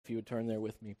you would turn there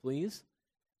with me, please.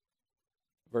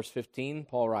 Verse 15,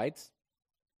 Paul writes,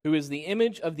 "Who is the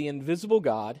image of the invisible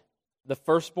God, the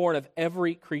firstborn of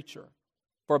every creature.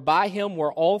 For by him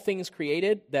were all things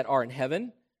created that are in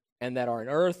heaven and that are in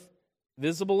earth,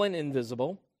 visible and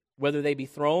invisible, whether they be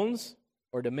thrones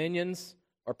or dominions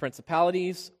or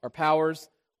principalities or powers.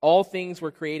 All things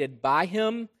were created by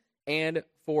him and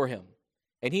for him.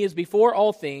 And he is before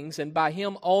all things, and by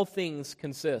him all things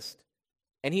consist.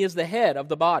 And he is the head of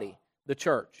the body, the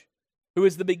church, who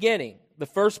is the beginning, the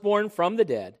firstborn from the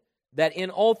dead, that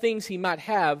in all things he might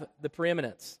have the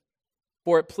preeminence.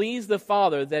 For it pleased the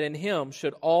Father that in him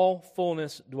should all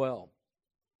fullness dwell.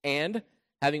 And,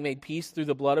 having made peace through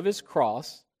the blood of his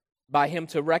cross, by him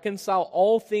to reconcile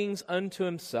all things unto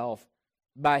himself.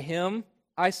 By him,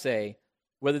 I say,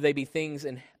 whether they be things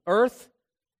in earth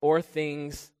or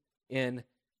things in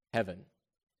heaven."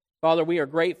 Father, we are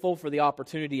grateful for the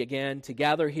opportunity again to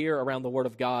gather here around the Word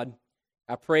of God.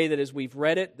 I pray that as we've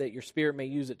read it, that your Spirit may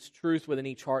use its truth within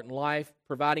each heart and life,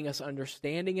 providing us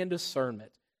understanding and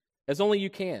discernment, as only you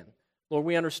can. Lord,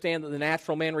 we understand that the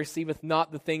natural man receiveth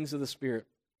not the things of the Spirit.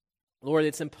 Lord,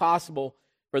 it's impossible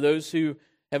for those who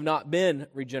have not been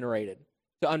regenerated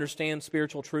to understand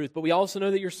spiritual truth. But we also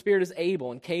know that your Spirit is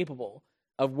able and capable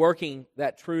of working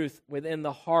that truth within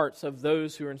the hearts of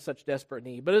those who are in such desperate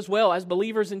need. But as well, as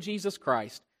believers in Jesus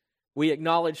Christ, we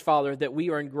acknowledge, Father, that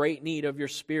we are in great need of your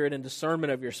Spirit and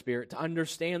discernment of your Spirit to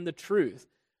understand the truth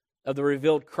of the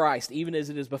revealed Christ, even as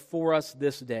it is before us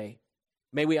this day.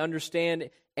 May we understand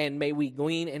and may we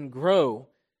glean and grow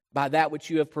by that which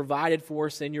you have provided for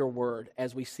us in your word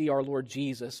as we see our Lord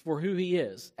Jesus for who he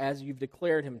is, as you've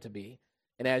declared him to be,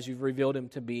 and as you've revealed him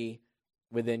to be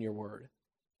within your word.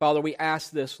 Father, we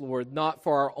ask this, Lord, not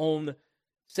for our own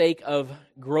sake of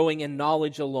growing in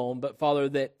knowledge alone, but Father,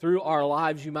 that through our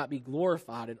lives you might be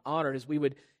glorified and honored as we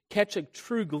would catch a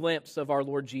true glimpse of our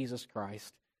Lord Jesus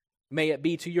Christ. May it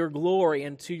be to your glory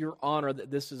and to your honor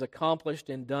that this is accomplished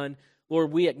and done.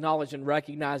 Lord, we acknowledge and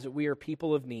recognize that we are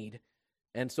people of need.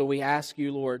 And so we ask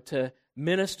you, Lord, to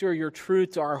minister your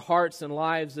truth to our hearts and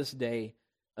lives this day.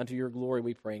 Unto your glory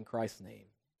we pray in Christ's name.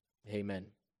 Amen.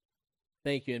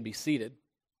 Thank you, and be seated.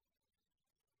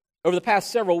 Over the past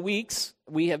several weeks,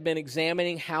 we have been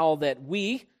examining how that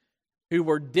we, who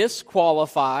were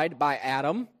disqualified by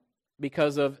Adam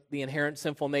because of the inherent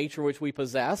sinful nature which we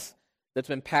possess, that's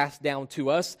been passed down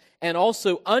to us, and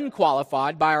also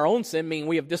unqualified by our own sin, meaning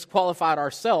we have disqualified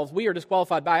ourselves. We are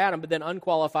disqualified by Adam, but then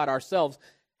unqualified ourselves,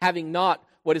 having not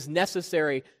what is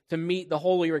necessary to meet the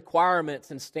holy requirements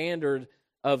and standard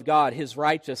of God, his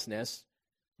righteousness.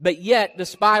 But yet,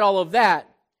 despite all of that,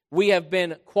 we have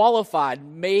been qualified,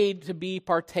 made to be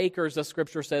partakers, as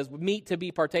Scripture says, meet to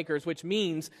be partakers, which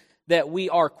means that we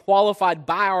are qualified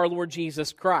by our Lord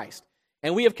Jesus Christ.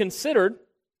 And we have considered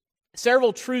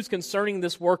several truths concerning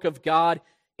this work of God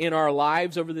in our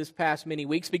lives over this past many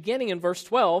weeks, beginning in verse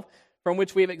 12, from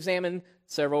which we have examined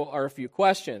several or a few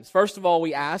questions. First of all,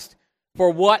 we asked, for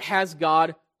what has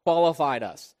God qualified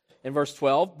us? In verse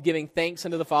 12, giving thanks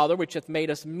unto the Father, which hath made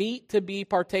us meet to be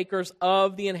partakers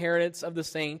of the inheritance of the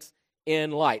saints in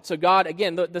light. So God,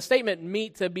 again, the statement,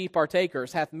 meet to be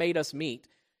partakers, hath made us meet,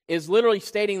 is literally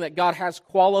stating that God has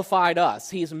qualified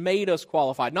us. He's made us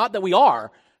qualified. Not that we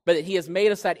are, but that he has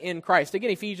made us that in Christ.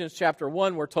 Again, Ephesians chapter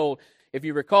 1, we're told, if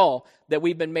you recall, that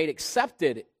we've been made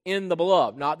accepted in the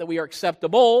beloved. Not that we are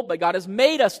acceptable, but God has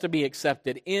made us to be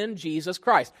accepted in Jesus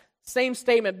Christ. Same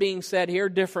statement being said here,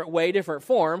 different way, different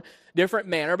form, different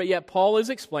manner, but yet Paul is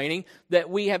explaining that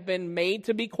we have been made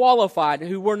to be qualified.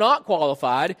 Who were not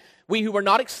qualified, we who were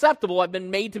not acceptable have been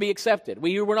made to be accepted.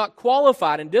 We who were not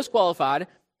qualified and disqualified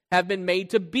have been made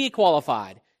to be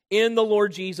qualified in the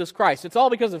Lord Jesus Christ. It's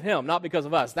all because of him, not because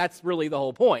of us. That's really the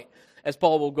whole point, as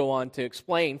Paul will go on to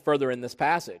explain further in this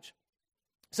passage.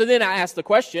 So then I ask the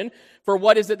question, for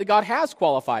what is it that God has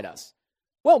qualified us?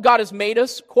 Well, God has made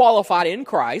us qualified in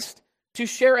Christ to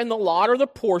share in the lot or the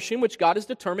portion which God has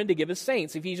determined to give his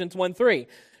saints. Ephesians 1:3.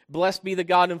 Blessed be the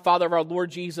God and Father of our Lord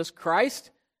Jesus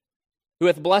Christ, who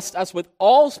hath blessed us with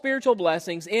all spiritual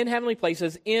blessings in heavenly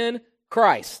places in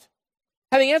Christ.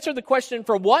 Having answered the question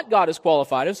for what God has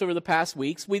qualified us over the past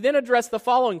weeks, we then address the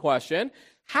following question: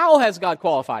 how has God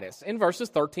qualified us? In verses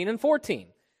 13 and 14.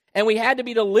 And we had to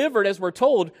be delivered, as we're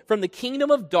told, from the kingdom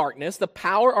of darkness, the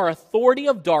power or authority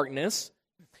of darkness,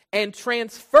 and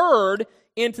transferred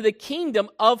into the kingdom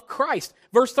of Christ.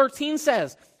 Verse 13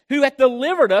 says, who hath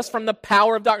delivered us from the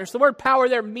power of darkness. The word power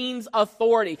there means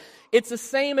authority. It's the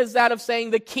same as that of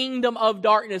saying the kingdom of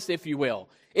darkness, if you will.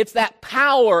 It's that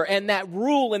power and that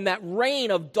rule and that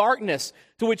reign of darkness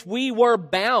to which we were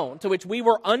bound, to which we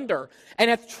were under, and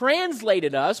hath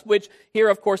translated us, which here,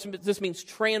 of course, this means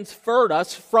transferred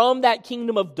us from that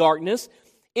kingdom of darkness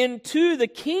into the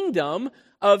kingdom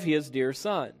of His dear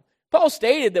Son. Paul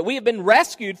stated that we have been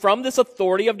rescued from this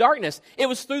authority of darkness. It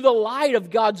was through the light of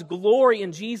God's glory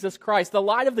in Jesus Christ, the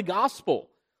light of the gospel,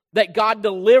 that God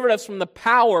delivered us from the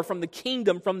power, from the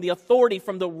kingdom, from the authority,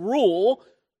 from the rule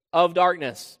of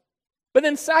darkness. But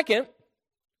then second,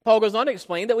 Paul goes on to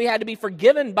explain that we had to be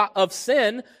forgiven of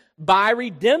sin by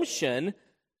redemption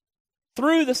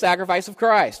through the sacrifice of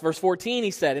Christ. Verse 14,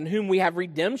 he said, in whom we have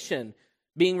redemption,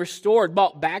 being restored,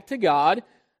 brought back to God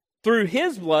through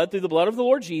His blood, through the blood of the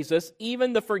Lord Jesus,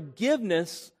 even the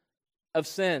forgiveness of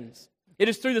sins. It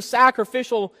is through the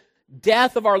sacrificial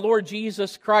death of our Lord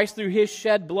Jesus Christ, through His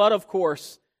shed blood, of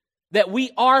course, that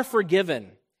we are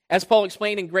forgiven. As Paul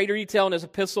explained in greater detail in his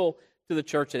epistle to the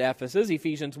church at Ephesus,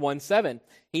 Ephesians 1:7,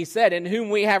 he said, in whom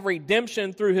we have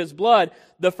redemption through His blood,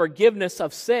 the forgiveness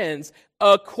of sins,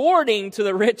 according to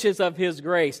the riches of His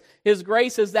grace. His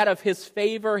grace is that of His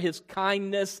favor, His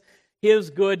kindness, His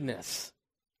goodness.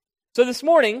 So this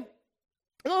morning,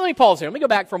 let me pause here. Let me go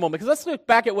back for a moment, because let's look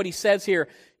back at what he says here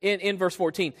in verse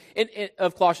 14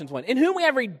 of Colossians 1. In whom we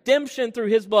have redemption through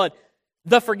His blood,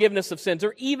 the forgiveness of sins,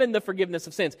 or even the forgiveness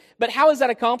of sins. But how is that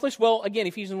accomplished? Well, again,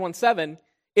 Ephesians 1:7,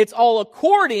 it's all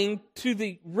according to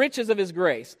the riches of His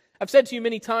grace. I've said to you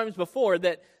many times before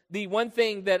that the one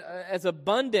thing that as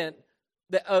abundant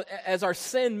as our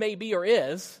sin may be or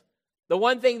is, the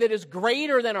one thing that is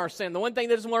greater than our sin, the one thing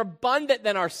that is more abundant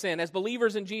than our sin as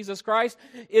believers in Jesus Christ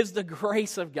is the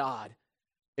grace of God.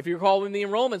 If you recall with me in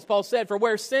Romans, Paul said, for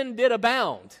where sin did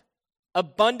abound,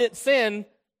 abundant sin,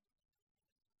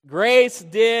 grace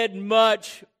did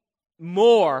much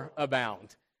more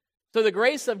abound. So the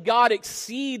grace of God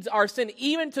exceeds our sin,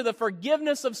 even to the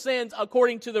forgiveness of sins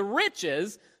according to the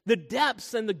riches, the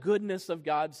depths and the goodness of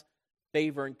God's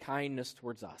favor and kindness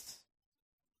towards us.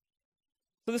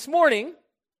 So this morning,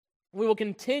 we will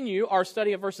continue our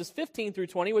study of verses 15 through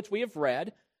 20, which we have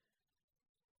read,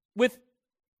 with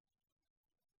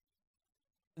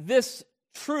this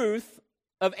truth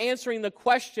of answering the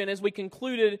question as we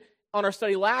concluded on our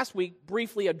study last week,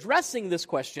 briefly addressing this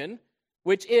question,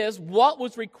 which is, what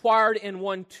was required in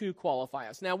one to qualify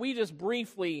us? Now, we just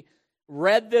briefly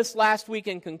read this last week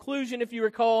in conclusion, if you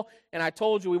recall, and I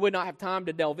told you we would not have time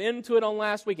to delve into it on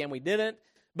last week, and we didn't.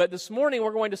 But this morning,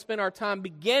 we're going to spend our time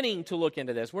beginning to look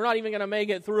into this. We're not even going to make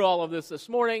it through all of this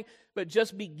morning, but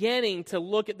just beginning to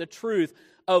look at the truth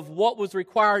of what was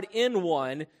required in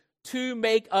one to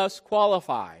make us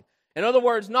qualified. In other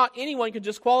words, not anyone could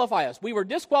just qualify us. We were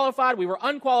disqualified, we were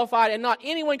unqualified, and not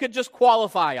anyone could just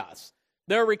qualify us.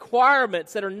 There are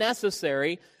requirements that are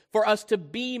necessary for us to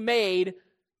be made,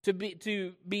 to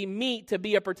be meet, to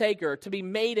be a partaker, to be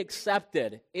made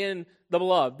accepted in the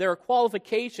beloved. There are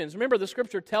qualifications. Remember, the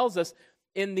Scripture tells us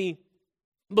in the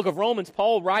book of Romans,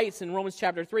 Paul writes in Romans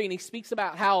chapter 3, and he speaks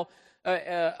about how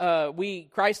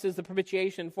Christ is the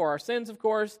propitiation for our sins, of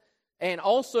course, and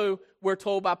also we're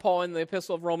told by Paul in the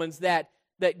epistle of Romans that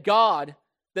God,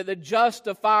 that the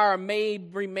justifier may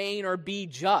remain or be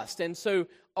just. And so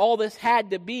all this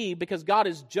had to be because God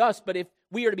is just, but if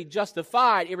we are to be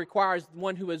justified, it requires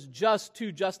one who is just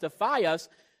to justify us.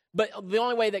 But the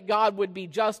only way that God would be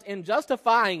just in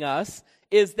justifying us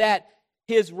is that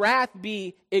His wrath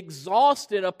be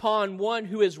exhausted upon one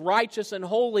who is righteous and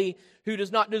holy, who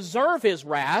does not deserve His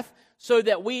wrath, so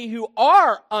that we who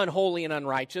are unholy and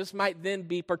unrighteous might then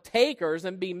be partakers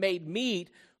and be made meet,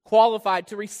 qualified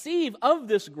to receive of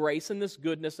this grace and this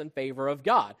goodness and favor of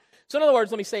God. So in other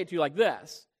words, let me say it to you like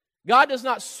this. God does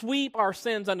not sweep our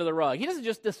sins under the rug. He doesn't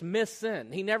just dismiss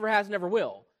sin. He never has, never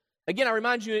will. Again, I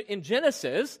remind you in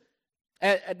Genesis,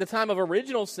 at the time of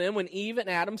original sin, when Eve and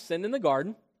Adam sinned in the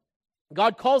garden,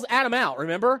 God calls Adam out,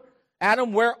 remember?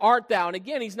 Adam, where art thou? And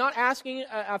again, He's not asking,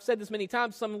 I've said this many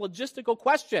times, some logistical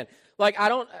question. Like,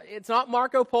 it's not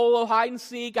Marco Polo, hide and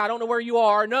seek, I don't know where you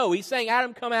are. No, He's saying,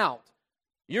 Adam, come out.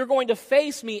 You're going to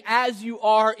face me as you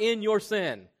are in your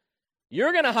sin.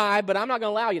 You're going to hide, but I'm not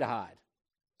going to allow you to hide.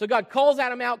 So God calls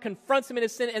Adam out, confronts him in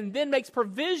his sin, and then makes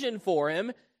provision for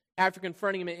him after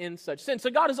confronting him in such sin. So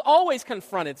God has always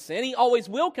confronted sin. He always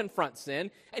will confront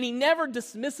sin, and He never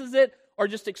dismisses it or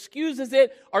just excuses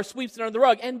it or sweeps it under the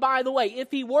rug. And by the way, if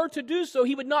He were to do so,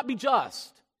 He would not be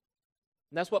just.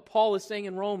 And that's what Paul is saying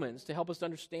in Romans to help us to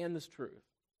understand this truth.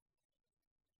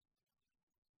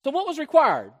 So what was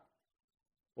required?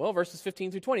 Well, verses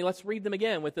 15 through 20, let's read them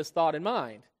again with this thought in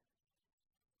mind.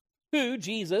 Who,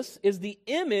 Jesus, is the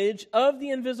image of the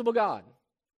invisible God,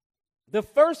 the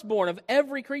firstborn of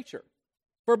every creature.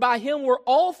 For by him were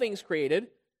all things created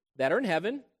that are in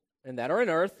heaven and that are in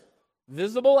earth,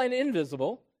 visible and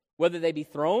invisible, whether they be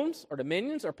thrones or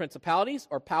dominions or principalities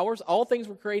or powers. All things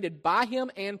were created by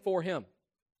him and for him.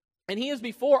 And he is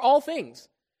before all things,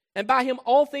 and by him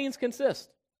all things consist.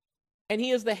 And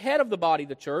he is the head of the body,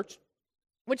 the church,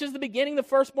 which is the beginning, the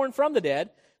firstborn from the dead,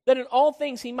 that in all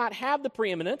things he might have the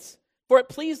preeminence. For it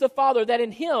pleased the Father that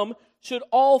in him should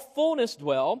all fullness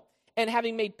dwell, and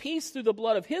having made peace through the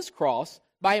blood of his cross,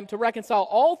 by him to reconcile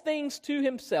all things to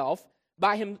himself,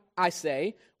 by him, I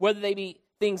say, whether they be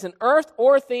things in earth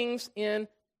or things in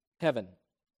heaven.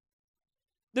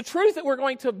 The truth that we're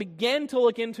going to begin to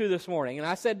look into this morning, and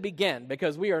I said begin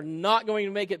because we are not going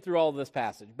to make it through all of this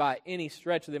passage by any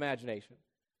stretch of the imagination.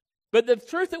 But the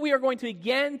truth that we are going to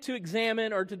begin to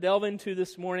examine or to delve into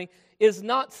this morning is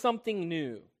not something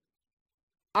new.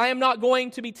 I am not going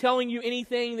to be telling you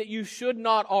anything that you should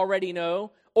not already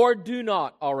know or do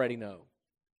not already know.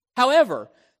 However,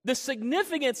 the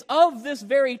significance of this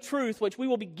very truth, which we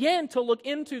will begin to look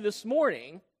into this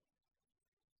morning,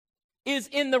 is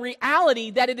in the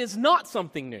reality that it is not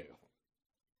something new,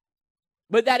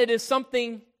 but that it is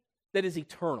something that is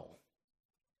eternal.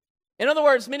 In other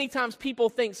words, many times people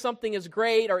think something is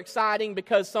great or exciting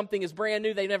because something is brand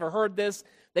new. They've never heard this.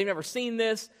 They've never seen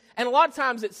this. And a lot of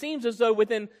times it seems as though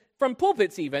from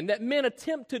pulpits even, that men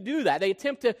attempt to do that. They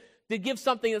attempt to give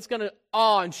something that's going to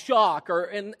awe and shock.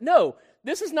 No,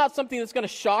 this is not something that's going to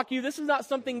shock you. This is not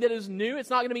something that is new. It's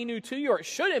not going to be new to you, or it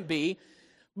shouldn't be.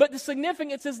 But the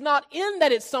significance is not in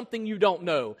that it's something you don't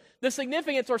know. The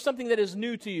significance or something that is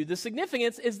new to you. The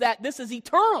significance is that this is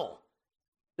eternal.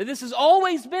 That this has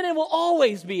always been and will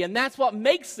always be. And that's what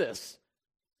makes this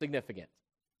significant.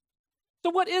 So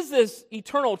what is this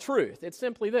eternal truth? It's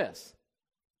simply this.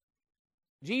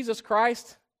 Jesus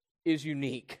Christ is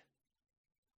unique.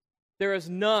 There is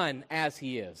none as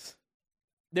he is.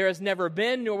 There has never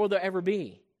been, nor will there ever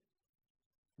be.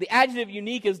 The adjective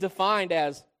unique is defined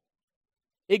as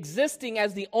existing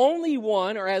as the only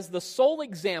one or as the sole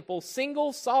example,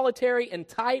 single, solitary in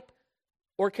type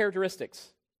or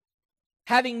characteristics.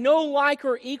 Having no like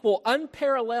or equal,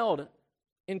 unparalleled,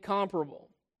 incomparable.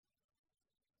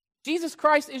 Jesus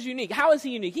Christ is unique. How is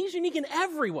he unique? He's unique in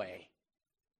every way.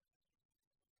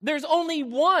 There's only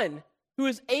one who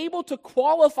is able to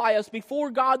qualify us before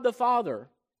God the Father.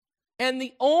 And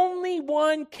the only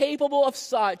one capable of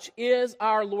such is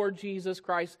our Lord Jesus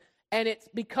Christ. And it's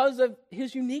because of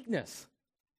his uniqueness,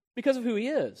 because of who he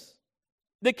is.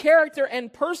 The character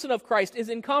and person of Christ is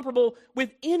incomparable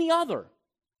with any other.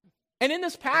 And in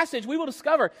this passage, we will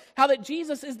discover how that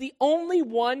Jesus is the only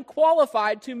one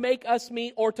qualified to make us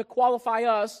meet or to qualify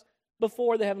us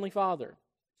before the Heavenly Father.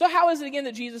 So how is it again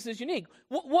that Jesus is unique?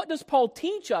 What does Paul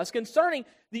teach us concerning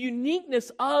the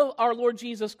uniqueness of our Lord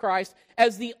Jesus Christ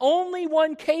as the only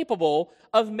one capable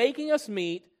of making us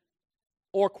meet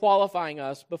or qualifying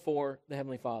us before the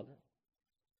Heavenly Father?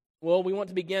 Well, we want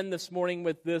to begin this morning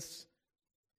with this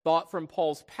thought from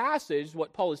Paul's passage.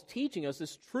 What Paul is teaching us,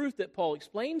 this truth that Paul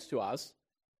explains to us,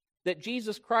 that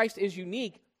Jesus Christ is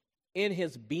unique in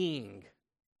his being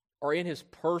or in his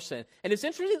person. And it's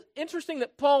interesting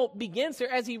that Paul begins here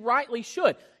as he rightly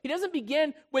should. He doesn't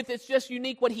begin with it's just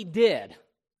unique what he did.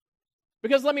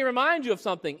 Because let me remind you of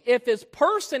something. If his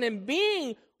person and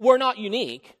being were not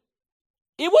unique,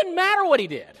 it wouldn't matter what he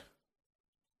did.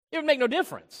 It would make no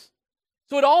difference.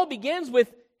 So it all begins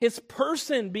with his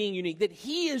person being unique, that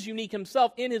he is unique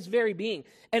himself in his very being.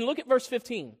 And look at verse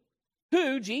 15.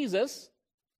 Who, Jesus.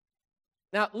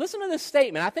 Now, listen to this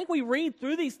statement. I think we read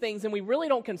through these things and we really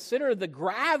don't consider the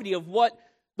gravity of what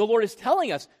the Lord is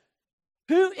telling us.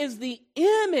 Who is the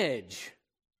image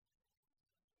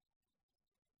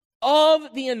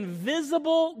of the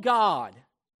invisible God?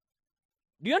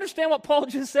 Do you understand what Paul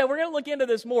just said? We're going to look into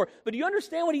this more. But do you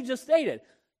understand what he just stated?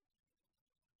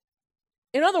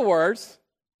 In other words,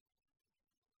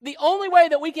 the only way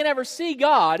that we can ever see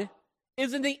God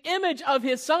is in the image of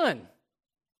his Son.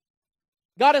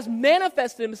 God has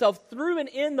manifested himself through and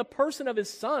in the person of his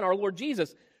Son, our Lord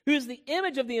Jesus, who is the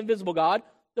image of the invisible God,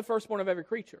 the firstborn of every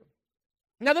creature.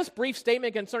 Now, this brief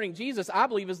statement concerning Jesus, I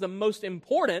believe, is the most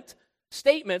important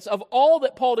statements of all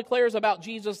that Paul declares about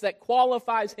Jesus that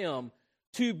qualifies him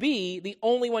to be the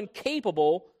only one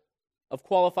capable of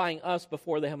qualifying us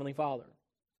before the Heavenly Father.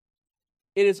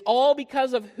 It is all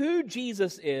because of who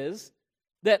Jesus is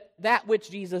that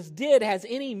which Jesus did has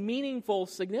any meaningful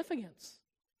significance.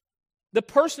 The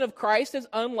person of Christ is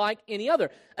unlike any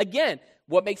other. Again,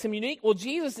 what makes him unique? Well,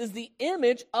 Jesus is the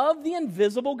image of the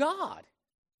invisible God.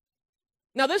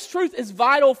 Now, this truth is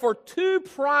vital for two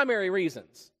primary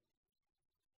reasons.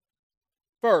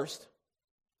 First,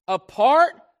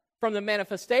 apart from the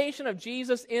manifestation of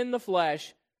Jesus in the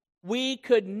flesh, we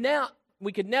could not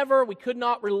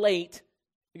relate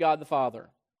to God the Father.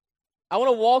 I want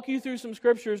to walk you through some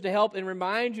scriptures to help and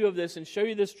remind you of this and show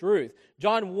you this truth.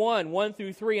 John 1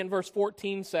 through 3 and verse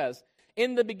 14 says,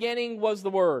 "In the beginning was the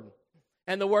Word,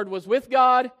 and the Word was with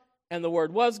God, and the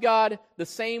Word was God. The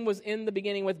same was in the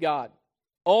beginning with God.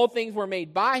 All things were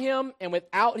made by Him, and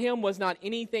without Him was not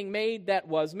anything made that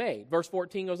was made." Verse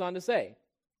 14 goes on to say,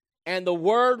 "And the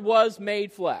Word was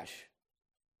made flesh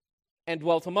and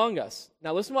dwelt among us."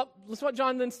 Now listen what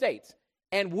John then states.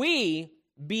 "And we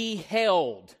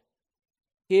beheld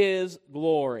His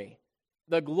glory,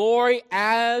 the glory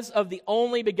as of the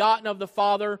only begotten of the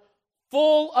Father,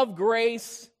 full of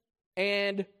grace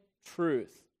and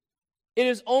truth." It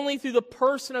is only through the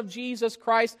person of Jesus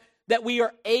Christ that we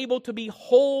are able to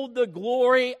behold the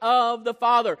glory of the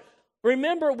Father.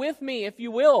 Remember with me, if you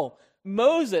will,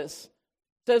 Moses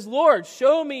says, "Lord,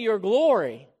 show me your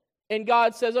glory." And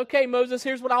God says, "Okay, Moses,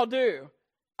 here's what I'll do.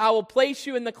 I will place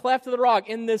you in the cleft of the rock,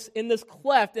 in this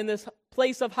cleft, in this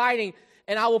place of hiding,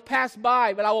 and I will pass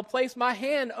by, but I will place my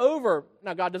hand over."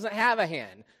 Now, God doesn't have a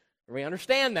hand. We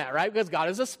understand that, right? Because God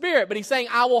is a spirit. But He's saying,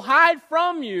 "I will hide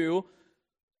from you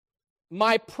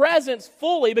my presence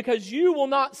fully, because you will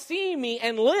not see me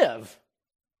and live.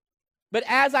 But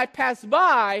as I pass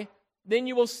by, then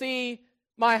you will see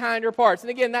my hinder parts." And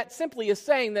again, that simply is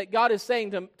saying that God is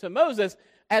saying to Moses,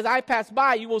 as I pass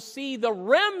by, you will see the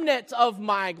remnant of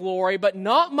my glory, but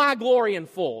not my glory in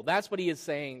full. That's what He is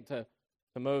saying to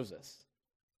Moses.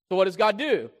 So what does God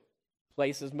do?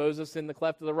 Places Moses in the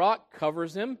cleft of the rock,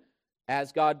 covers him.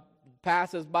 As God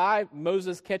passes by,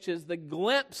 Moses catches the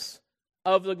glimpse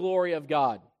of the glory of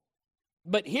God.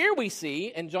 But here we see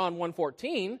in John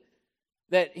 1:14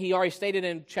 that he already stated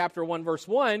in chapter 1, verse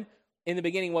 1, "In the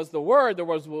beginning was the Word, the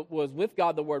Word was with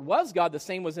God, the Word was God, the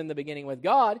same was in the beginning with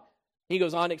God." He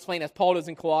goes on to explain, as Paul does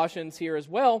in Colossians here as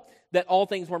well, that all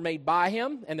things were made by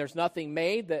Him, and there's nothing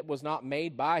made that was not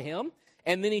made by Him.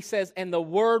 And then he says, "And the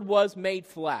Word was made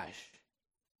flesh,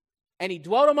 and He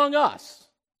dwelt among us.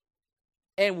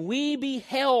 And we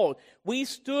beheld," we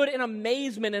stood in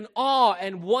amazement and awe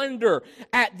and wonder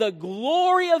at the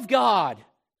glory of God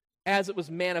as it was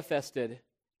manifested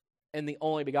in the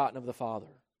only begotten of the Father.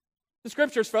 The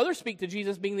Scriptures further speak to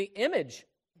Jesus being the image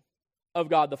of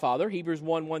God the Father. Hebrews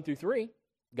 1 through 3.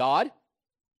 "God,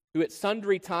 who at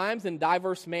sundry times in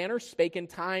diverse manners spake in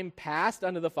time past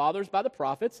unto the fathers by the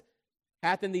prophets,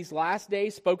 hath in these last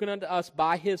days spoken unto us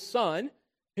by His Son,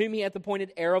 whom He hath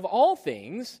appointed heir of all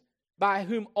things, by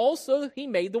whom also He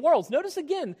made the worlds." Notice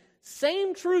again,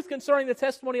 same truth concerning the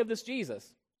testimony of this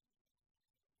Jesus.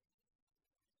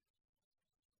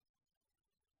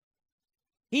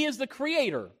 He is the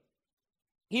creator.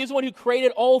 He is the one who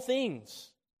created all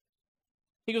things.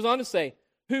 He goes on to say,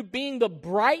 "Who being the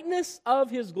brightness of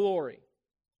His glory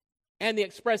and the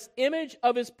express image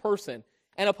of His person,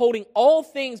 and upholding all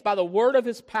things by the word of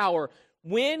His power,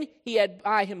 when He had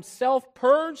by Himself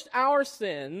purged our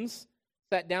sins,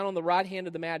 sat down on the right hand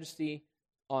of the Majesty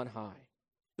on high."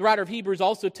 The writer of Hebrews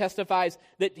also testifies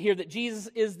that Jesus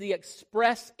is the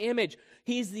express image.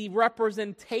 He's the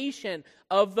representation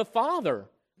of the Father,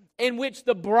 in which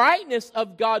the brightness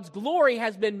of God's glory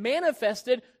has been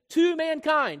manifested to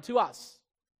mankind, to us.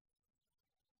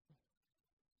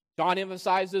 John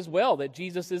emphasized as well that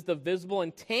Jesus is the visible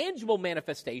and tangible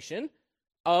manifestation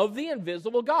of the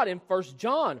invisible God in 1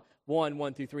 John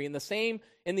 1 through 3. And the same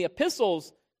in the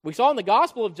epistles. We saw in the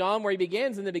Gospel of John where he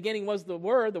begins, "In the beginning was the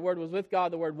Word was with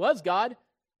God, the Word was God."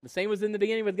 The same was in the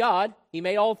beginning with God. He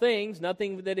made all things.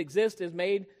 Nothing that exists is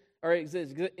made or is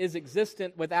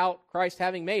existent without Christ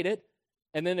having made it.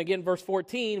 And then again, verse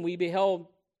 14,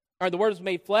 the Word was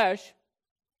made flesh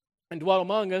and dwelt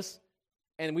among us,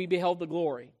 and we beheld the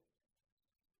glory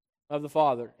of the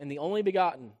Father and the only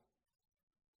begotten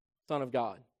Son of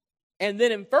God. And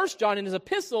then in 1 John, in his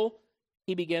epistle,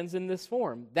 he begins in this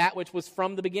form: "That which was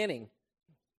from the beginning,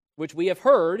 which we have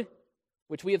heard,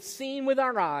 which we have seen with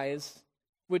our eyes,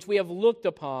 which we have looked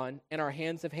upon, and our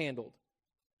hands have handled,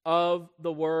 of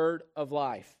the word of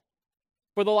life.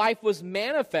 For the life was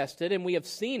manifested, and we have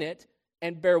seen it,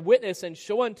 and bear witness, and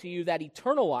show unto you that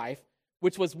eternal life,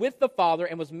 which was with the Father,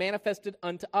 and was manifested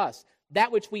unto us.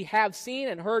 That which we have seen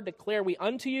and heard declare we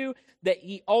unto you, that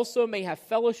ye also may have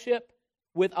fellowship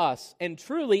with us. And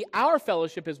truly, our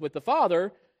fellowship is with the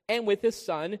Father and with His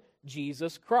Son,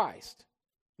 Jesus Christ."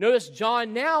 Notice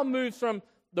John now moves from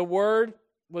the Word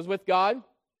was with God,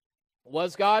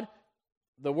 was God,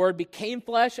 the Word became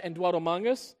flesh and dwelt among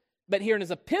us. But here in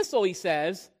his epistle he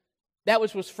says, that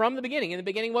which was from the beginning. In the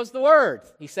beginning was the Word.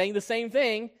 He's saying the same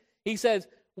thing. He says,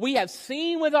 we have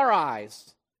seen with our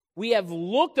eyes, We have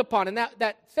looked upon, and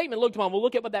that statement looked upon, we'll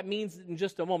look at what that means in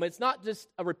just a moment. It's not just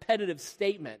a repetitive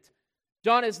statement.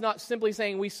 John is not simply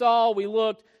saying we saw, we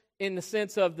looked, in the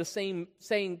sense of stating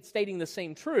the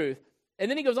same truth. And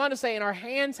then he goes on to say, and our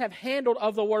hands have handled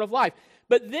of the word of life.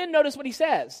 But then notice what he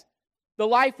says. The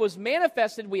life was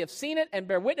manifested, we have seen it, and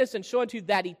bear witness and show unto you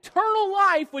that eternal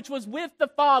life which was with the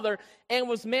Father and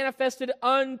was manifested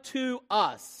unto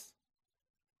us.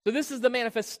 So this is the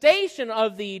manifestation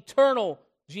of the eternal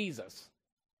Jesus.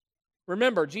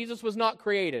 Remember, Jesus was not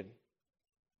created.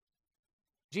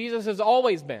 Jesus has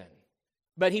always been.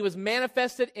 But he was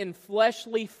manifested in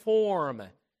fleshly form.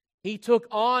 He took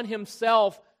on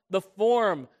himself the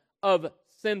form of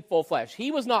sinful flesh.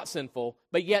 He was not sinful,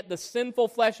 but yet the sinful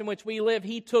flesh in which we live,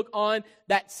 he took on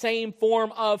that same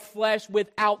form of flesh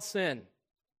without sin.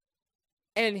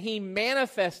 And he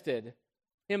manifested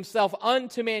himself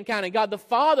unto mankind. And God the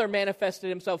Father manifested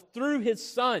himself through his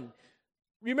Son.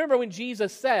 Remember when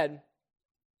Jesus said,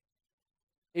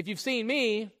 if you've seen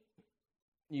me,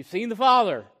 you've seen the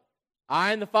Father.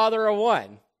 I and the Father are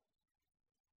one.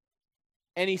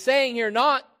 And he's saying here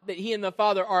not that he and the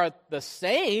Father are the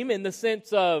same in the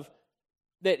sense of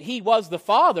that he was the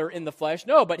Father in the flesh.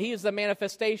 No, but he is the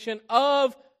manifestation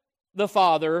of the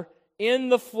Father in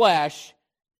the flesh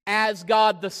as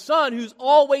God the Son, who's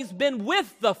always been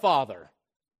with the Father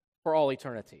for all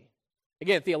eternity.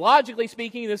 Again, theologically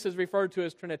speaking, this is referred to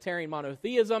as Trinitarian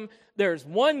monotheism. There's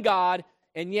one God,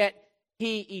 and yet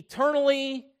he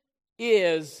eternally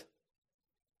is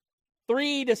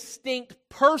three distinct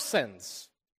persons,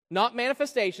 not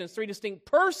manifestations, three distinct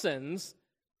persons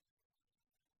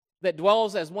that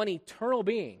dwells as one eternal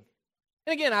being.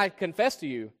 And again, I confess to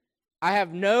you, I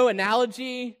have no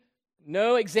analogy,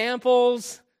 no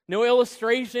examples, no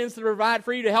illustrations to provide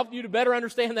for you to help you to better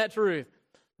understand that truth.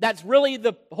 That's really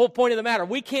the whole point of the matter.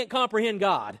 We can't comprehend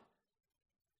God.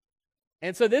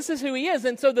 And so this is who he is.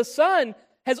 And so the Son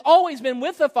has always been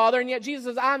with the Father, and yet Jesus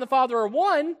says, I and the Father are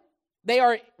one. They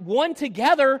are one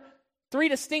together, three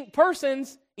distinct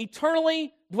persons,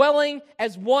 eternally dwelling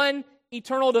as one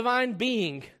eternal divine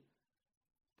being.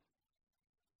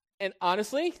 And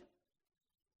honestly,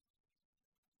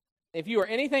 if you are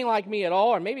anything like me at all,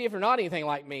 or maybe if you're not anything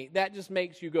like me, that just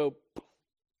makes you go,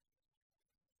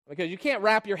 because you can't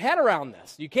wrap your head around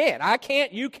this. You can't. I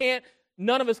can't. You can't.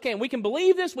 None of us can. We can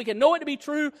believe this. We can know it to be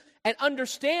true and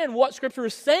understand what Scripture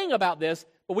is saying about this,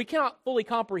 but we cannot fully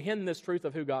comprehend this truth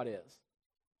of who God is.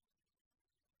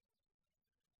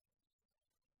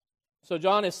 So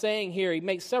John is saying here, he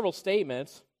makes several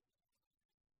statements,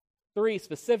 three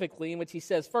specifically, in which he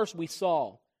says, first, we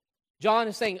saw. John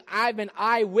is saying, I've been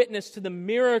eyewitness to the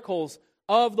miracles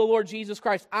of the Lord Jesus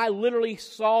Christ. I literally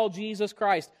saw Jesus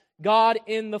Christ, God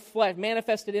in the flesh,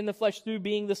 manifested in the flesh through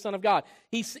being the Son of God.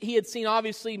 He had seen,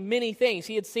 obviously, many things.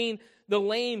 He had seen the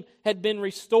lame had been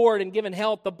restored and given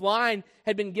health. The blind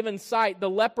had been given sight. The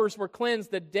lepers were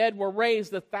cleansed. The dead were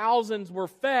raised. The thousands were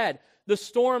fed. The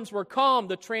storms were calmed.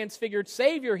 The transfigured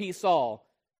Savior he saw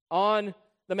on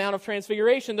the Mount of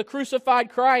Transfiguration. The crucified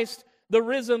Christ, the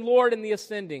risen Lord, and the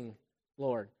ascending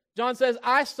Lord. John says,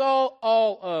 I saw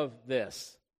all of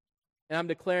this, and I'm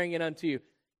declaring it unto you.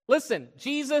 Listen,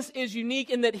 Jesus is unique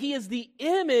in that he is the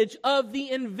image of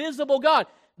the invisible God.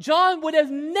 John would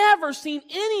have never seen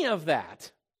any of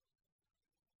that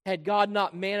had God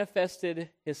not manifested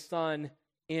his Son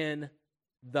in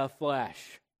the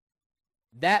flesh.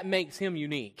 That makes him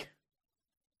unique.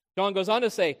 John goes on to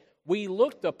say, we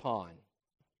looked upon.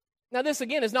 Now this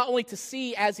again is not only to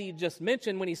see as he just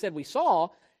mentioned when he said we saw,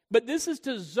 but this is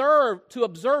to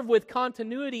observe with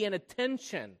continuity and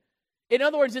attention. In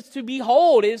other words, it's to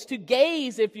behold, it is to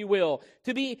gaze, if you will,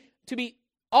 to be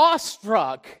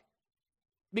awestruck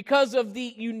because of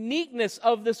the uniqueness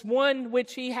of this one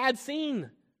which he had seen.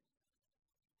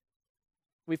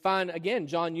 We find, again,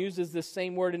 John uses this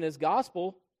same word in his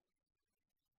gospel,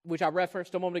 which I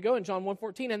referenced a moment ago in John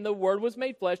 1:14, and the Word was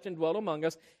made flesh and dwelt among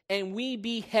us, and we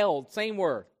beheld, same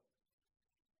word,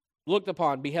 looked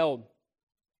upon, beheld,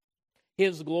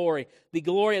 his glory. The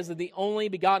glory as of the only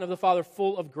begotten of the Father,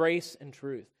 full of grace and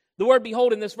truth. The word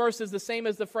behold in this verse is the same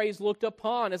as the phrase looked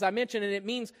upon, as I mentioned, and it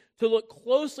means to look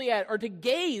closely at or to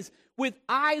gaze with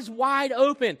eyes wide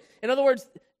open. In other words,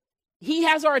 he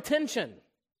has our attention.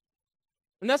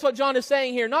 And that's what John is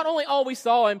saying here. Not only all we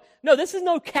saw him, no, this is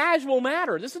no casual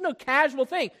matter. This is no casual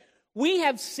thing. We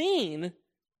have seen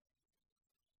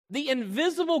the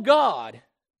invisible God,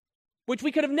 which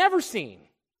we could have never seen.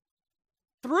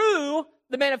 Through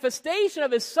the manifestation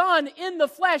of his Son in the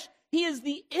flesh, he is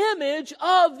the image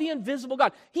of the invisible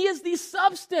God. He is the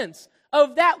substance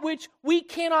of that which we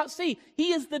cannot see.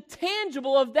 He is the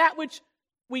tangible of that which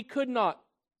we could not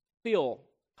feel,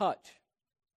 touch,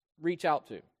 reach out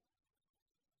to.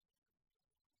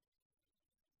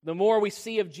 The more we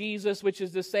see of Jesus, which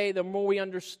is to say, the more we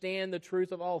understand the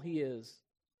truth of all He is.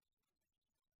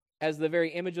 As the very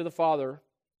image of the Father,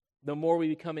 the more we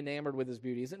become enamored with His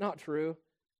beauty. Is it not true?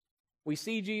 We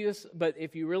see Jesus, but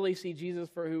if you really see Jesus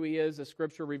for who He is, the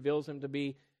Scripture reveals Him to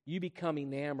be, you become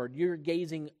enamored. You're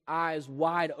gazing eyes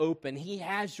wide open. He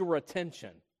has your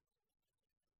attention.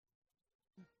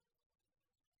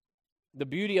 The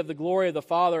beauty of the glory of the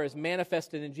Father as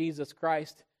manifested in Jesus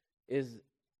Christ is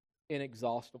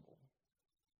inexhaustible.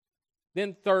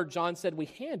 Then third, John said we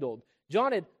handled.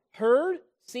 John had heard,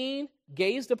 seen,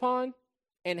 gazed upon,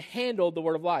 and handled the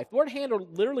word of life. The word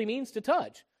handled literally means to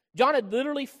touch. John had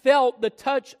literally felt the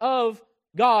touch of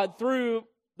God through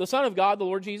the Son of God, the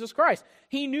Lord Jesus Christ.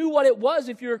 He knew what it was,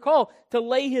 if you recall, to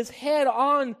lay his head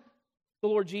on the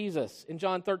Lord Jesus. In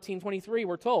John 13:23,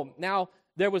 we're told, now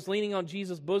there was leaning on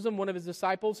Jesus' bosom one of his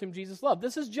disciples whom Jesus loved.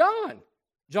 This is John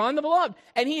the beloved.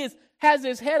 And he has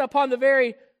his head upon the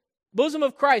very bosom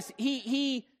of Christ.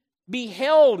 He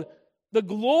beheld the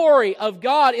glory of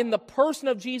God in the person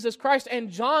of Jesus Christ,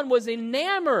 and John was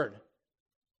enamored.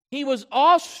 He was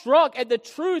awestruck at the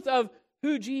truth of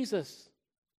who Jesus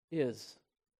is.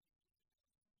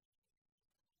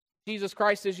 Jesus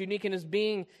Christ is unique in His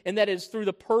being, and that is through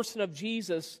the person of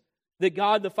Jesus that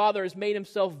God the Father has made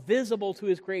Himself visible to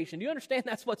His creation. Do you understand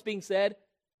that's what's being said?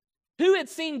 Who had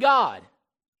seen God?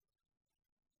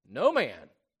 No man.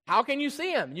 How can you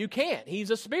see Him? You can't. He's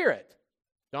a spirit.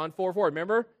 John 4:4,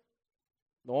 remember?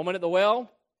 The woman at the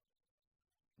well?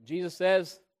 Jesus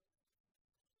says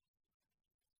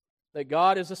that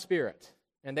God is a spirit,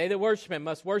 and they that worship Him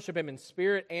must worship Him in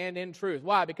spirit and in truth.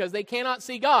 Why? Because they cannot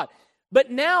see God. But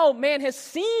now man has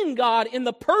seen God in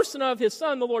the person of His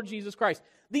Son, the Lord Jesus Christ.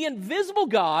 The invisible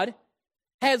God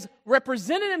has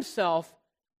represented Himself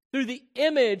through the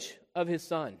image of His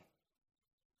Son.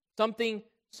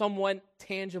 Someone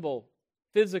tangible,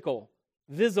 physical,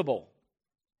 visible,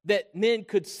 that men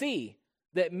could see,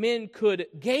 that men could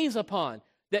gaze upon,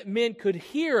 that men could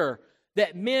hear,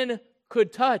 that men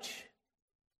could touch.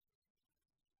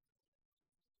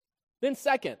 Then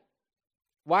second,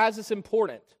 why is this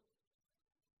important?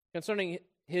 Concerning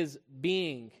His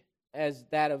being as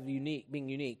that of being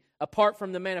unique. Apart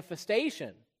from the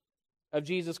manifestation of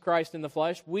Jesus Christ in the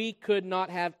flesh, we could not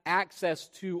have access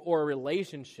to or a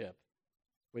relationship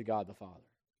with God the Father.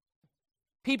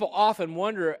 People often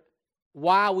wonder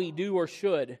why we do or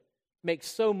should make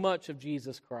so much of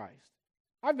Jesus Christ.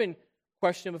 I've been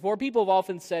questioned before. People have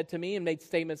often said to me and made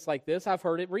statements like this. I've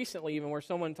heard it recently even where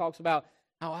someone talks about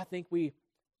how I think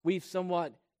we've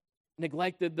somewhat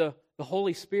neglected the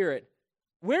Holy Spirit.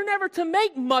 We're never to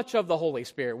make much of the Holy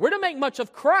Spirit. We're to make much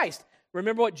of Christ.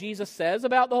 Remember what Jesus says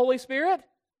about the Holy Spirit?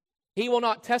 He will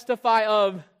not testify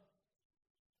of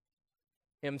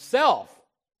Himself,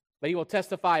 but He will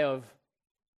testify of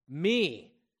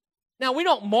me. Now, we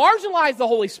don't marginalize the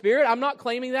Holy Spirit. I'm not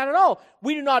claiming that at all.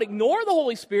 We do not ignore the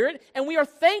Holy Spirit, and we are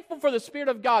thankful for the Spirit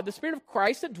of God, the Spirit of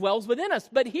Christ that dwells within us.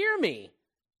 But hear me.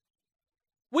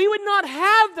 We would not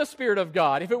have the Spirit of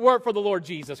God if it weren't for the Lord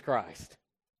Jesus Christ.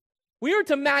 We are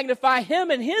to magnify Him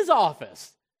in His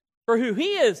office for who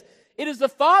He is. It is the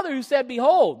Father who said,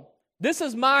 behold, this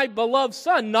is my beloved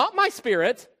Son, not my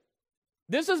spirit.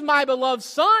 This is my beloved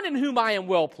Son in whom I am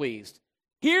well pleased.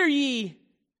 Hear ye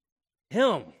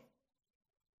Him.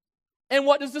 And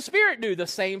what does the Spirit do? The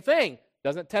same thing.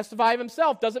 Doesn't testify of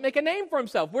Himself. Doesn't make a name for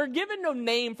Himself. We're given no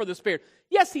name for the Spirit.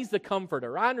 Yes, He's the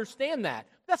Comforter. I understand that.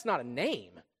 But that's not a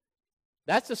name.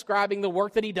 That's describing the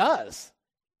work that He does.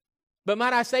 But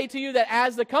might I say to you that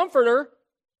as the Comforter,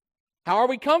 how are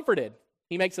we comforted?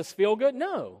 He makes us feel good?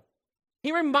 No.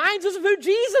 He reminds us of who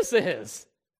Jesus is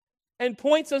and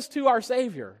points us to our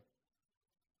Savior.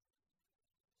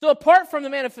 So apart from the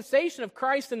manifestation of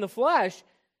Christ in the flesh,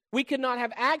 we could not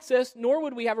have access, nor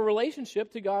would we have a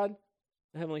relationship to God,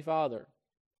 the Heavenly Father.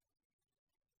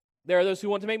 There are those who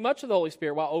want to make much of the Holy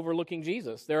Spirit while overlooking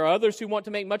Jesus. There are others who want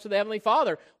to make much of the Heavenly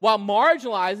Father while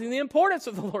marginalizing the importance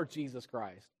of the Lord Jesus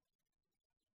Christ.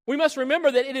 We must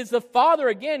remember that it is the Father,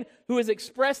 again, who has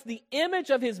expressed the image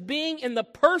of His being in the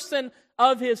person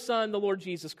of His Son, the Lord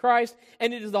Jesus Christ.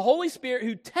 And it is the Holy Spirit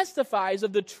who testifies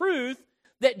of the truth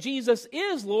that Jesus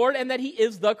is Lord and that He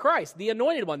is the Christ, the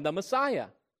Anointed One, the Messiah.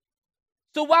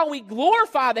 So while we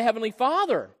glorify the Heavenly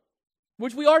Father,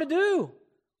 which we are to do,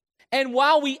 and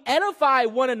while we edify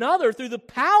one another through the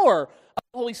power of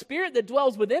the Holy Spirit that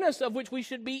dwells within us, of which we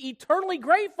should be eternally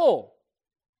grateful,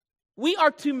 we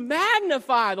are to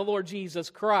magnify the Lord Jesus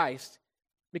Christ,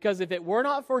 because if it were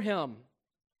not for Him,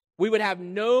 we would have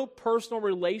no personal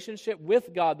relationship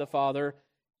with God the Father,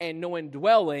 and no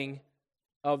indwelling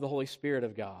of the Holy Spirit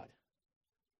of God.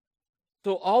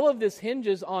 So all of this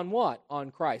hinges on what?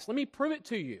 On Christ. Let me prove it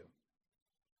to you.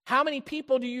 How many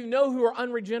people do you know who are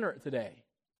unregenerate today?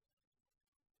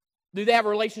 Do they have a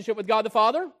relationship with God the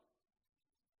Father?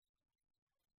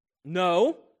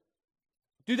 No.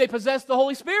 Do they possess the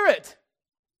Holy Spirit?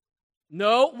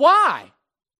 No. Why?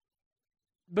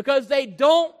 Because they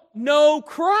don't know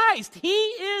Christ. He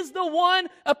is the one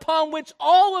upon which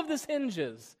all of this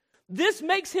hinges. This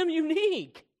makes him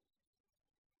unique.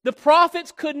 The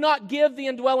prophets could not give the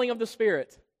indwelling of the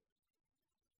Spirit.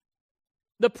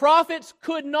 The prophets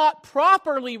could not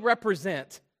properly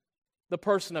represent the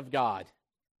person of God.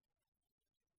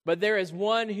 But there is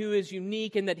one who is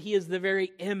unique in that he is the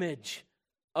very image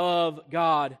of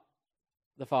God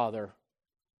the Father.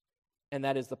 And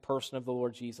that is the person of the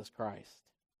Lord Jesus Christ.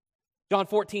 John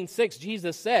 14:6,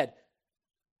 Jesus said,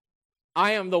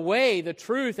 I am the way, the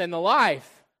truth, and the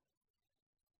life.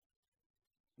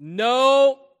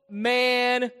 No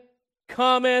man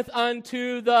cometh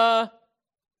unto the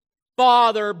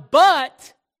Father,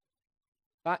 but...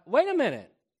 Wait a minute.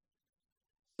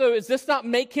 So does this not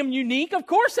make him unique? Of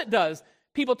course it does.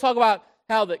 People talk about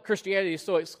how that Christianity is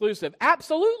so exclusive.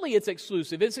 Absolutely it's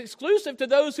exclusive. It's exclusive to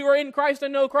those who are in Christ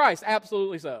and know Christ.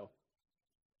 Absolutely so.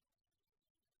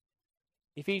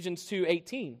 Ephesians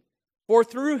 2:18. For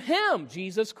through him,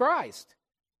 Jesus Christ,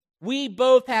 we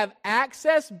both have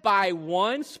access by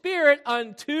one Spirit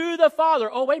unto the Father.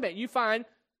 Oh, wait a minute. You find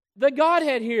the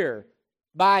Godhead here.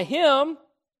 By him,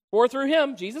 or through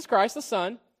him, Jesus Christ the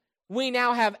Son, we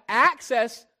now have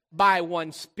access by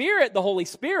one Spirit, the Holy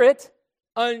Spirit,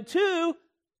 unto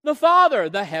the Father,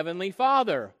 the Heavenly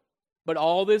Father. But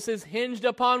all this is hinged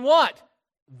upon what?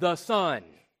 The Son.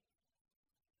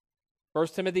 1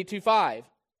 Timothy 2:5.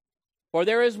 For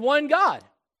there is one God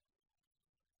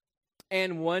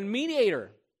and one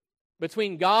mediator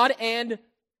between God and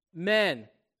men.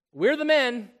 We're the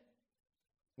men.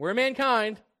 We're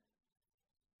mankind.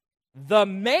 The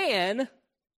man,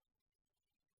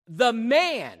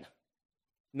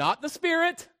 not the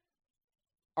Spirit.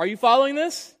 Are you following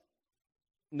this?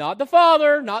 Not the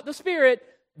Father, not the Spirit.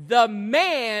 The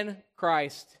man,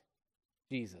 Christ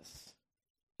Jesus.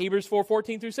 Hebrews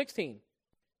 4:14 through 16.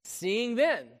 Seeing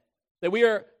then that we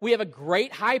have a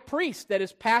great high priest that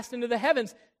is passed into the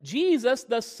heavens, Jesus,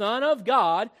 the Son of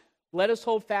God, let us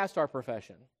hold fast our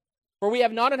profession. For we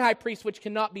have not an high priest which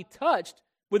cannot be touched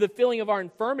with the feeling of our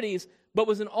infirmities, but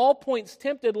was in all points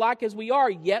tempted like as we are,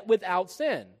 yet without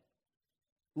sin.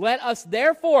 Let us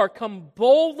therefore come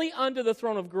boldly unto the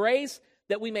throne of grace,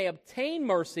 that we may obtain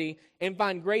mercy and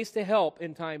find grace to help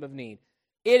in time of need.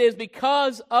 It is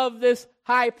because of this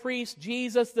high priest,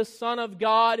 Jesus, the Son of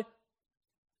God,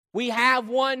 we have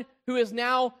one who is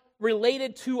now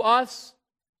related to us.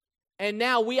 And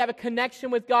now we have a connection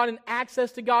with God and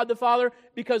access to God the Father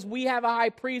because we have a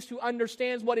high priest who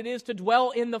understands what it is to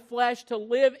dwell in the flesh, to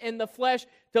live in the flesh,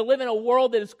 to live in a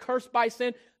world that is cursed by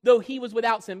sin, though he was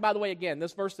without sin. By the way, again,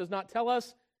 this verse does not tell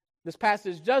us, this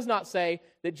passage does not say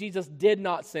that Jesus did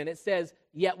not sin. It says,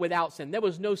 yet without sin. There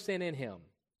was no sin in him.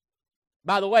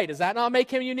 By the way, does that not make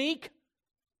him unique?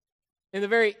 In the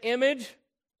very image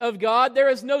of God, there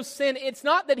is no sin. It's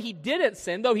not that he didn't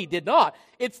sin, though he did not.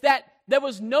 It's that there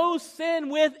was no sin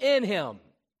within him.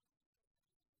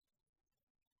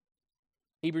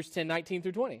 Hebrews 10:19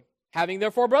 through 20. Having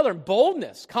therefore, brethren,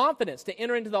 boldness, confidence to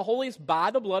enter into the holiest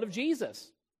by the blood of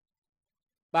Jesus.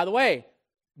 By the way,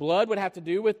 blood would have to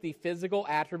do with the physical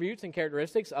attributes and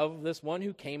characteristics of this one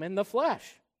who came in the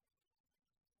flesh.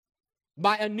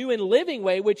 By a new and living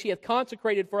way which he hath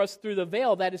consecrated for us through the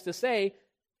veil, that is to say,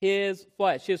 his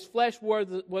flesh. His flesh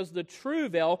was the true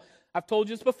veil. I've told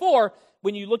you this before.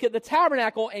 When you look at the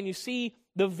tabernacle and you see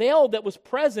the veil that was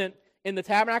present in the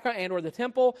tabernacle and or the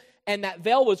temple, and that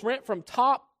veil was rent from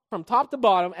top to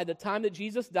bottom at the time that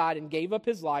Jesus died and gave up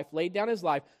his life, laid down his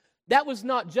life, that was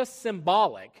not just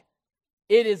symbolic.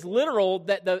 It is literal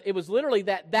that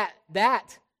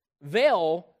that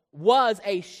veil was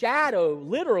a shadow,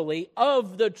 literally,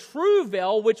 of the true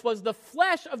veil, which was the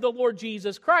flesh of the Lord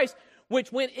Jesus Christ, which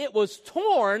when it was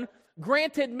torn,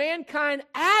 granted mankind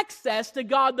access to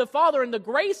God the Father and the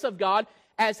grace of God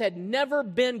as had never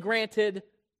been granted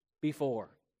before.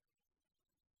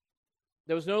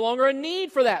 There was no longer a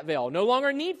need for that veil, no longer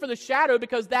a need for the shadow,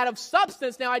 because that of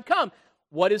substance now had come.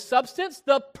 What is substance?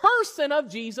 The person of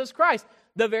Jesus Christ,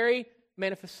 the very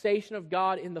manifestation of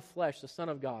God in the flesh, the Son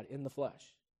of God in the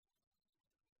flesh.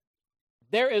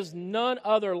 There is none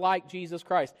other like Jesus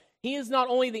Christ. He is not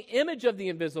only the image of the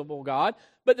invisible God,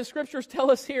 but the Scriptures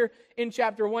tell us here in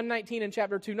chapter 1:19 and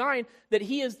chapter 2:9 that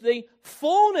He is the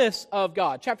fullness of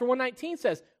God. Chapter 1:19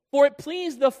 says, For it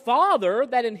pleased the Father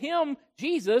that in him,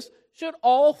 Jesus, should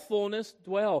all fullness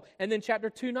dwell. And then chapter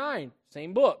 2:9,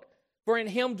 same book. For in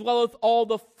him dwelleth all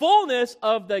the fullness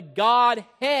of the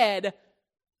Godhead.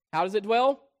 How does it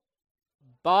dwell?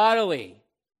 Bodily.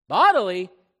 Bodily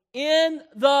in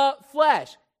the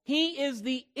flesh. He is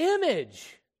the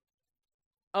image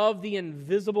of the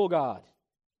invisible God.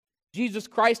 Jesus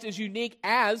Christ is unique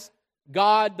as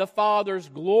God the Father's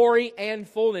glory and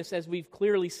fullness, as we've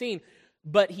clearly seen.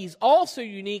 But He's also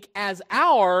unique as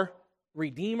our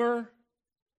Redeemer,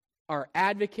 our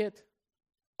Advocate,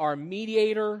 our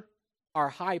Mediator, our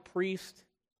High Priest,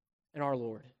 and our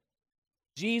Lord.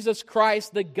 Jesus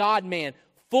Christ, the God-man,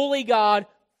 fully God,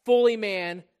 fully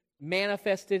man,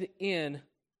 manifested in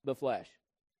the flesh.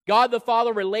 God the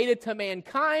Father related to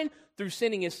mankind through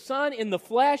sending His Son in the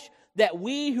flesh, that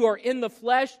we who are in the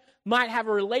flesh might have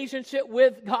a relationship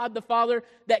with God the Father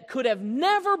that could have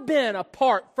never been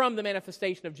apart from the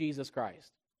manifestation of Jesus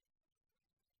Christ.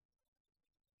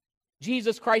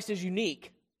 Jesus Christ is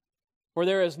unique, for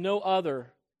there is no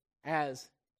other as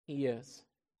He is.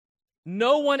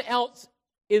 No one else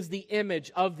is the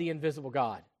image of the invisible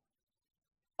God.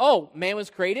 Oh, man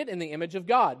was created in the image of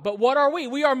God. But what are we?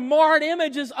 We are marred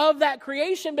images of that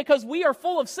creation because we are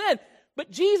full of sin.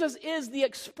 But Jesus is the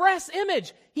express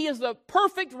image. He is the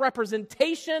perfect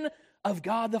representation of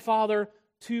God the Father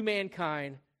to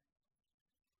mankind,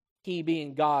 He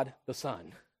being God the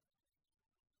Son.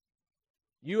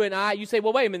 You and I, you say,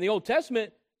 well, wait a minute, in the Old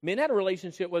Testament, men had a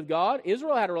relationship with God.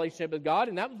 Israel had a relationship with God,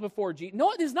 and that was before Jesus.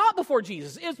 No, it is not before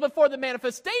Jesus. It's before the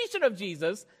manifestation of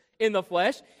Jesus in the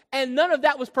flesh, and none of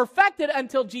that was perfected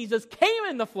until Jesus came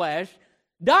in the flesh,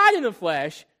 died in the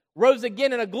flesh, rose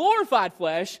again in a glorified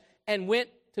flesh, and went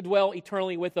to dwell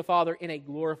eternally with the Father in a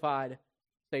glorified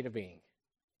state of being.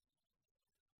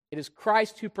 It is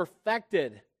Christ who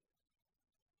perfected.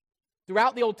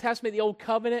 Throughout the Old Testament, the Old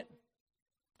Covenant,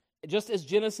 just as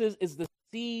Genesis is the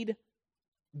seed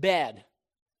bed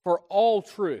for all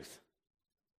truth,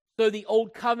 so the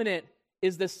Old Covenant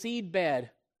is the seed bed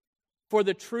for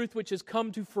the truth which has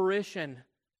come to fruition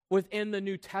within the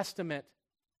New Testament,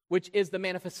 which is the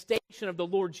manifestation of the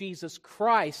Lord Jesus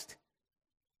Christ.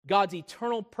 God's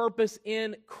eternal purpose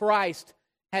in Christ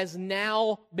has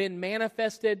now been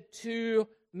manifested to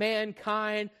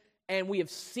mankind, and we have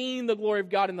seen the glory of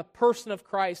God in the person of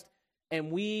Christ,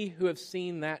 and we who have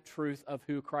seen that truth of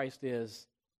who Christ is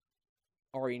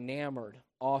are enamored,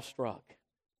 awestruck,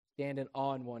 stand in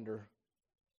awe and wonder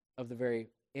of the very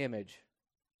image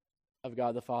of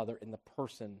God the Father in the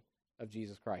person of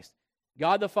Jesus Christ.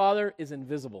 God the Father is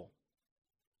invisible.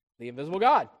 The invisible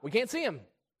God. We can't see Him.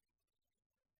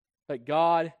 But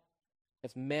God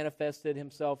has manifested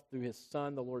Himself through His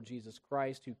Son, the Lord Jesus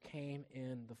Christ, who came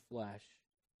in the flesh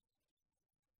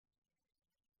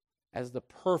as the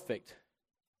perfect,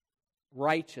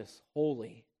 righteous,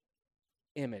 holy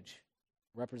image,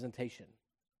 representation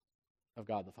of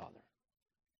God the Father.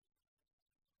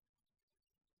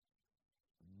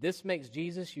 This makes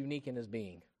Jesus unique in His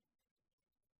being.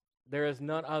 There is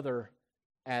none other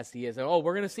as He is. And,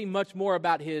 we're going to see much more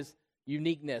about His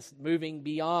uniqueness, moving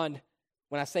beyond,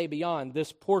 when I say beyond,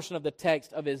 this portion of the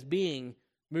text of His being,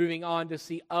 moving on to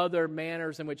see other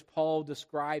manners in which Paul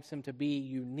describes Him to be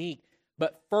unique.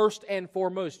 But first and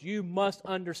foremost, you must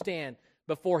understand,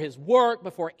 before His work,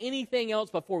 before anything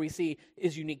else, before we see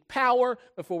His unique power,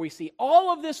 before we see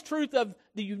all of this truth of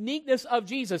the uniqueness of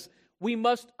Jesus, we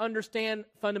must understand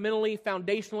fundamentally,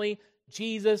 foundationally,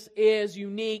 Jesus is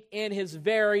unique in His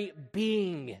very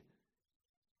being,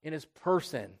 in His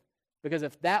person. Because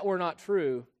if that were not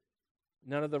true,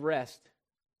 none of the rest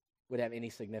would have any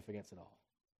significance at all.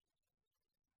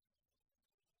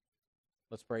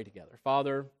 Let's pray together.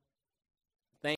 Father,